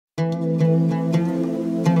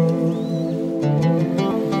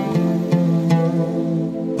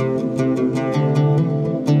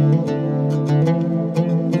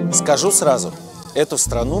Скажу сразу, эту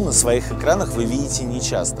страну на своих экранах вы видите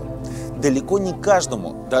нечасто. Далеко не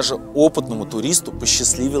каждому, даже опытному туристу,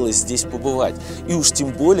 посчастливилось здесь побывать, и уж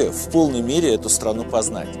тем более в полной мере эту страну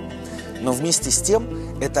познать. Но вместе с тем,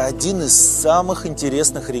 это один из самых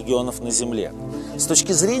интересных регионов на Земле. С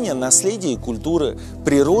точки зрения наследия и культуры,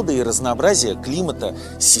 природы и разнообразия климата,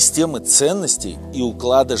 системы ценностей и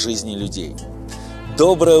уклада жизни людей.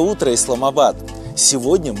 Доброе утро, Исламабад!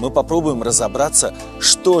 Сегодня мы попробуем разобраться,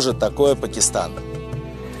 что же такое Пакистан.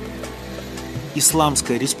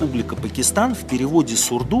 Исламская республика Пакистан в переводе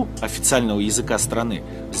с урду, официального языка страны,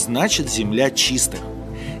 значит «земля чистых».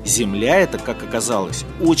 Земля эта, как оказалось,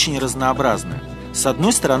 очень разнообразная. С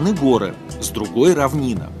одной стороны горы, с другой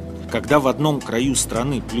равнина. Когда в одном краю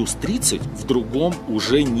страны плюс 30, в другом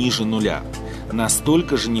уже ниже нуля.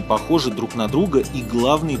 Настолько же не похожи друг на друга и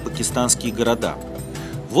главные пакистанские города.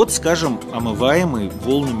 Вот, скажем, омываемый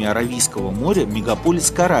волнами Аравийского моря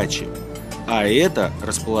мегаполис Карачи, а это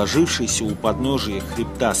расположившийся у подножия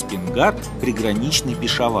хребта Спингар приграничный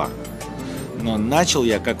Пешавар. Но начал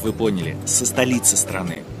я, как вы поняли, со столицы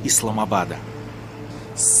страны – Исламабада.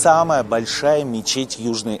 Самая большая мечеть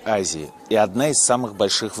Южной Азии и одна из самых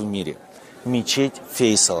больших в мире – мечеть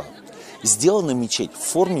Фейсала. Сделана мечеть в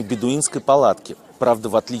форме бедуинской палатки. Правда,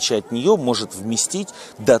 в отличие от нее, может вместить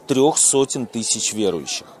до 300 тысяч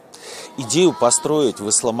верующих. Идею построить в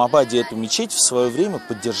Исламабаде эту мечеть в свое время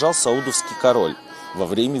поддержал саудовский король во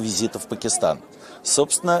время визита в Пакистан.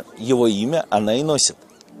 Собственно, его имя она и носит.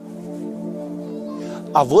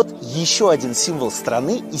 А вот еще один символ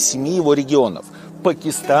страны и 7 его регионов –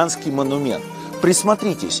 пакистанский монумент.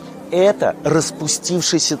 Присмотритесь, это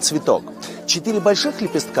распустившийся цветок. 4 больших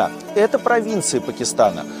лепестка – это провинции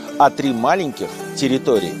Пакистана, а 3 маленьких –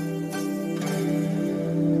 территории.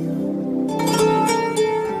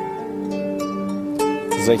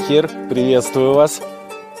 Захир, приветствую вас.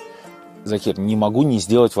 Захир, не могу не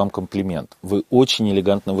сделать вам комплимент. Вы очень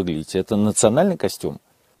элегантно выглядите. Это национальный костюм?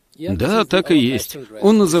 Да, так и есть.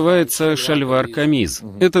 Он называется шальвар-камиз.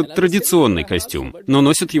 Это традиционный костюм, но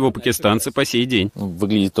носят его пакистанцы по сей день.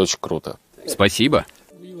 Выглядит очень круто. Спасибо.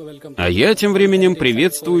 А я тем временем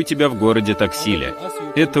приветствую тебя в городе Таксиле.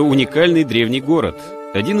 Это уникальный древний город,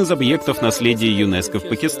 один из объектов наследия ЮНЕСКО в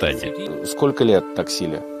Пакистане. Сколько лет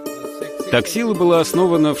Таксиле? Таксила была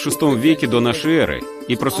основана в VI веке до нашей эры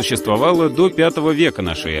и просуществовала до V века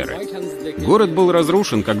нашей эры. Город был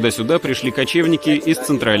разрушен, когда сюда пришли кочевники из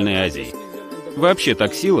Центральной Азии. Вообще,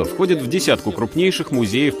 Таксила входит в десятку крупнейших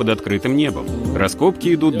музеев под открытым небом.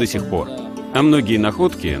 Раскопки идут до сих пор. А многие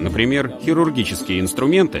находки, например, хирургические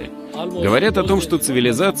инструменты, говорят о том, что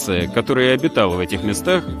цивилизация, которая обитала в этих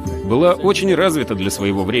местах, была очень развита для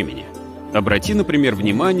своего времени. Обрати, например,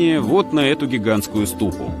 внимание вот на эту гигантскую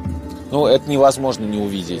ступу. Ну, это невозможно не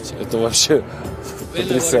увидеть. Это вообще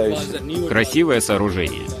потрясающе. Красивое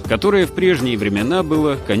сооружение, которое в прежние времена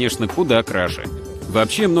было, конечно, куда краше.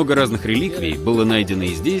 Вообще много разных реликвий было найдено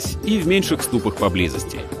и здесь, и в меньших ступах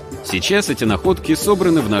поблизости. Сейчас эти находки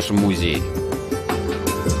собраны в нашем музее.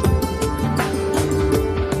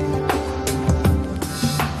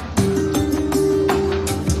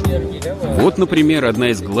 Вот, например, одна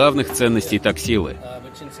из главных ценностей Таксилы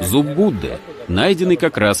 – зуб Будды, найденный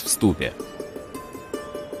как раз в ступе.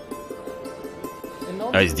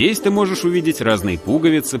 А здесь ты можешь увидеть разные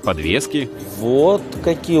пуговицы, подвески. Вот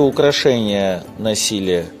какие украшения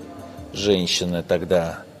носили женщины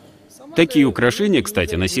тогда. Такие украшения,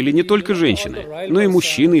 кстати, носили не только женщины, но и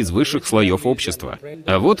мужчины из высших слоев общества.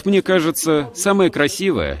 А вот, мне кажется, самая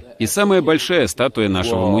красивая и самая большая статуя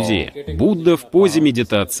нашего музея – Будда в позе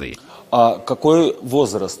медитации. А какой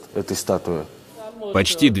возраст этой статуи?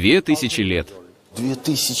 Почти 2000 лет.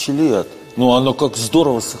 2000 лет? Ну, оно как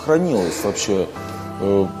здорово сохранилось вообще.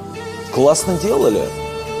 Классно делали.